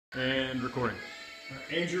And recording.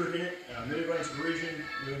 Andrew Hinnant, Mid-Atlantic region,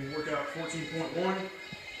 doing workout 14.1.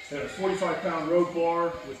 Got a 45-pound road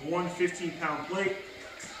bar with one 15-pound plate,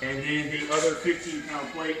 and then the other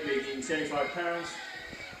 15-pound plate making 75 pounds.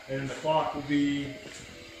 And the clock will be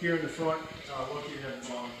here in the front, located at the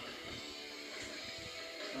bottom.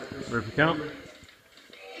 Ready for count?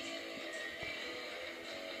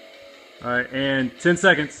 Alright, and 10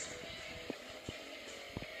 seconds.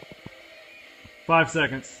 5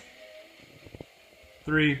 seconds.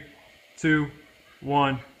 3, 2,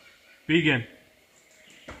 1, begin.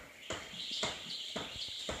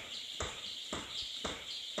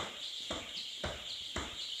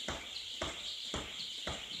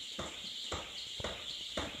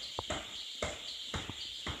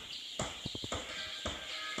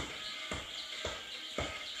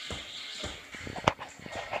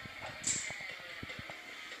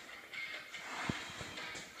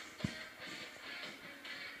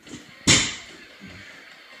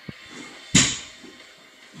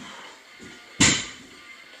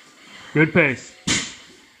 Good pace.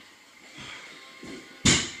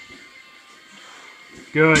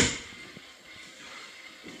 Good.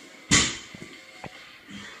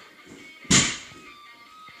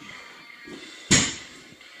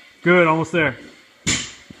 Good, almost there.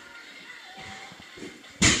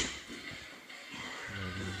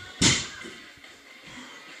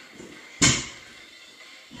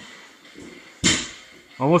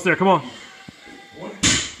 Almost there, come on.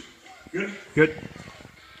 Good. Good.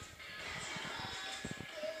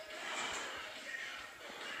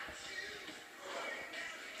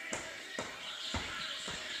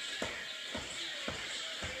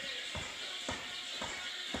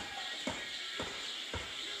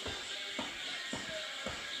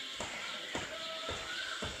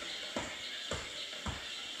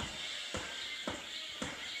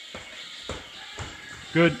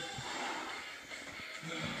 Good.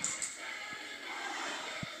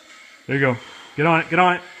 There you go. Get on it, get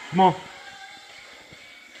on it. Come on.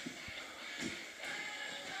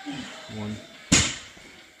 1,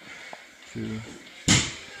 2,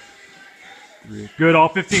 3. Good, all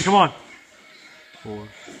 15, come on. 4,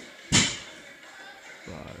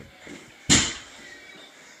 5,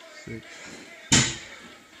 6.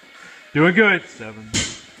 Doing good. 7,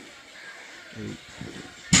 8.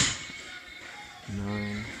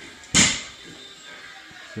 9,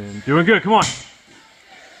 10. Doing good. Come on.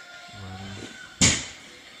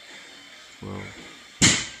 11, 12,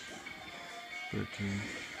 13,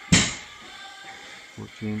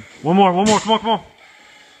 14. One more. Come on, come on.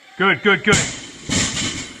 Good, good, good.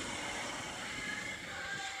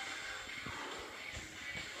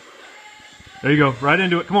 There you go. Right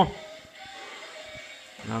into it. Come on.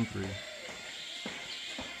 Round 3.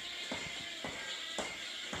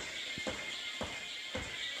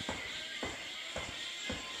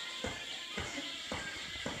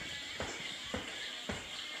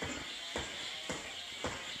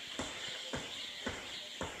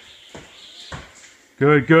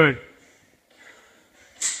 Good, good.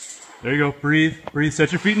 There you go. Breathe, breathe.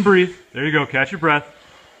 Set your feet and breathe. There you go. Catch your breath.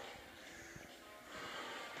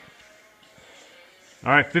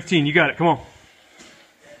 All right, 15. You got it. Come on.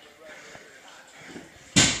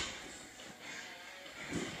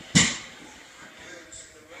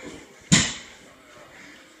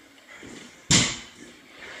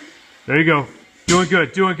 There you go. Doing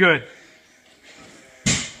good, doing good.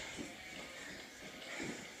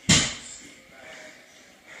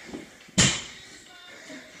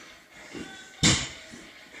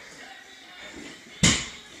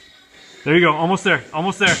 There you go, almost there,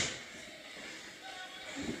 almost there.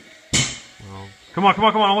 Well, come on, come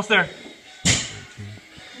on, come on, almost there. 13.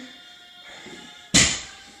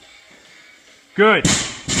 Good.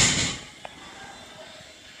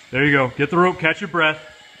 There you go, get the rope, catch your breath.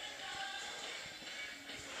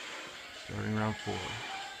 Starting round 4.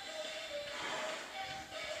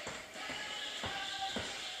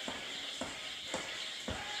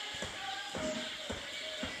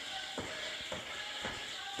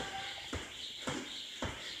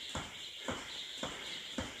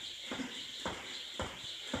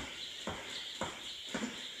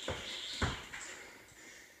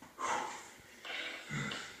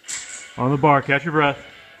 On the bar, catch your breath.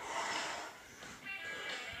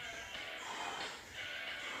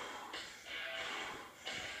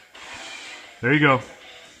 There you go.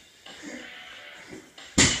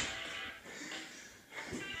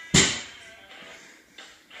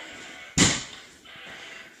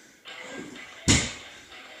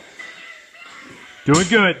 Doing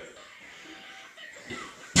good.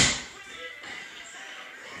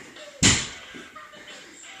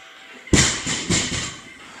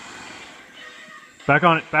 Back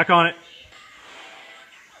on it, back on it.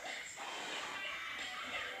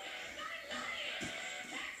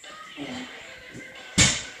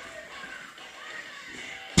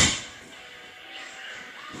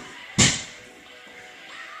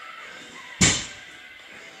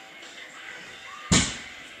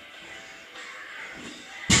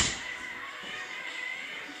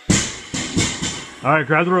 All right,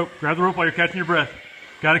 grab the rope while you're catching your breath.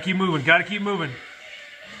 Gotta keep moving, gotta keep moving.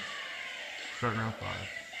 Starting around 5.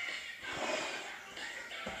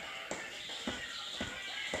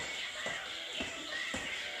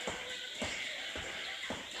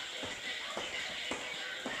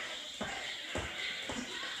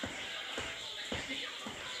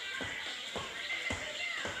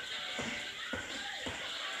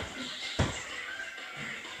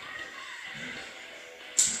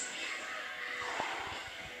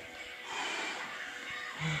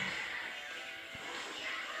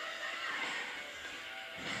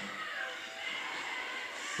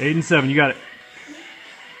 Eight and 7, you got it.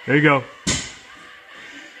 There you go.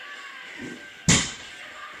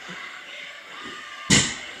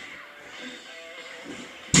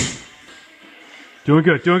 Doing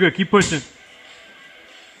good, doing good. Keep pushing.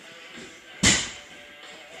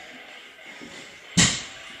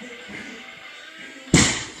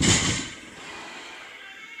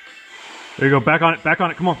 There you go. Back on it, back on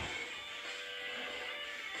it. Come on.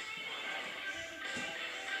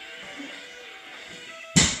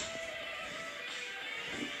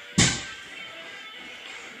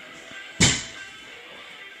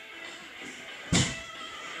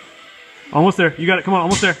 Almost there. You got it. Come on,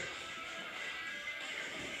 almost there.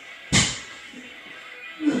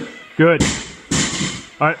 Good.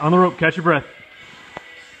 All right, on the rope. Catch your breath.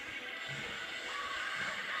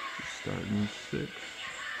 Starting 6.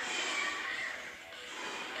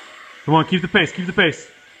 Come on, keep the pace. Keep the pace.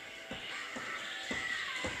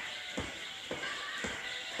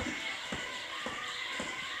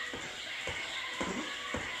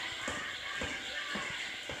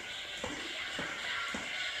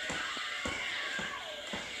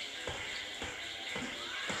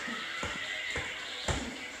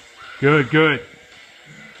 Good, good.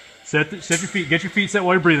 Set your feet. Get your feet set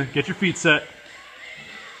while you're breathing. Get your feet set.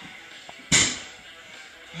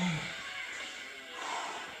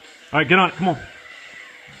 All right, get on it. Come on.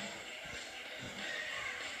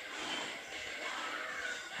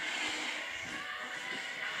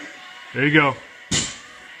 There you go.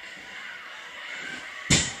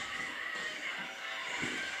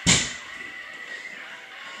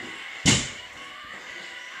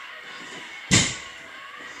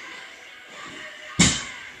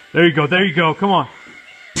 There you go, there you go, come on.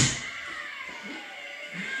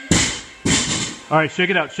 All right, shake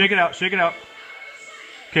it out, shake it out, shake it out.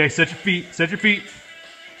 Okay, set your feet, set your feet.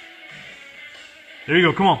 There you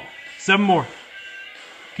go, come on. 7 more.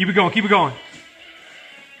 Keep it going, keep it going.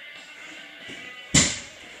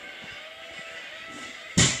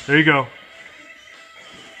 There you go.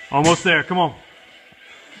 Almost there, come on.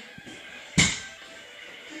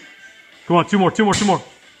 Come on, 2 more, 2 more, 2 more.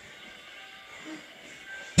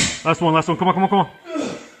 Last one, come on, come on, come on.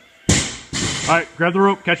 All right, grab the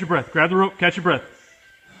rope, catch your breath. Grab the rope, catch your breath.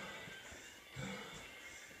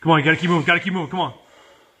 Come on, you gotta keep moving, come on.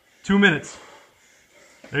 2 minutes.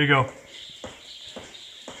 There you go.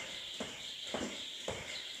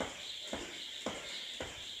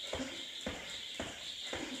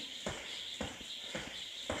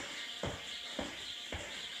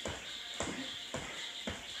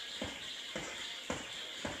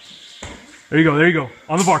 There you go, there you go.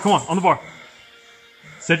 On the bar, come on, on the bar.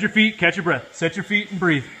 Set your feet, catch your breath. Set your feet and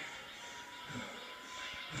breathe.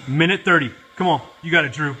 Minute 30. Come on, you got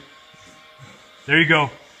it, Drew. There you go.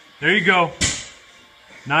 There you go.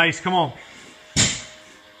 Nice, come on.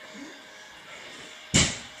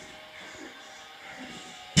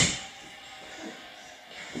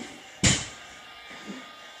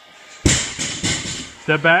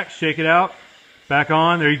 Step back, shake it out. Back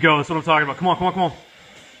on, there you go. That's what I'm talking about. Come on, come on, come on.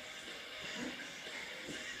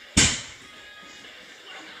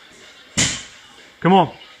 Come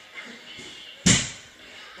on.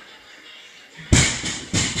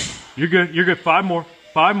 You're good. You're good. 5 more.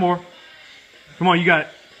 5 more. Come on, you got it.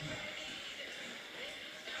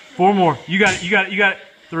 4 more. You got it. You got it. You got it.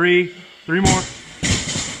 3. 3 more.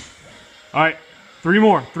 All right. 3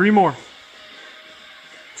 more. 3 more.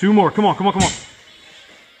 2 more. Come on. Come on. Come on.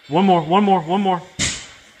 1 more. 1 more. 1 more.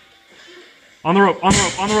 On the rope. On the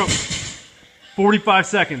rope. On the rope. 45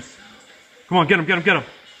 seconds. Come on. Get him. Get him. Get him.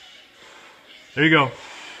 There you go.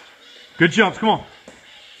 Good jumps. Come on.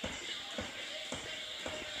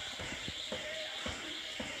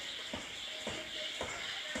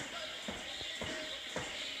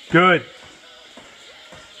 Good.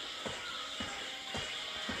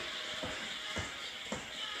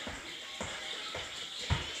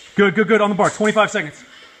 Good, good, good. On the bar. 25 seconds.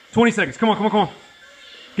 20 seconds. Come on, come on, come on.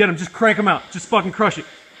 Get them. Just crank them out. Just fucking crush it.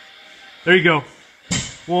 There you go.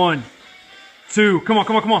 1, 2. Come on,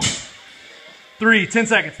 come on, come on. 3. 10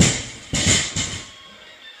 seconds.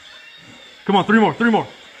 Come on. 3 more. 3 more.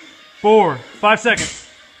 4. 5 seconds.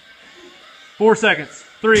 4 seconds.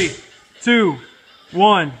 3, 2,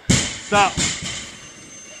 1. Stop.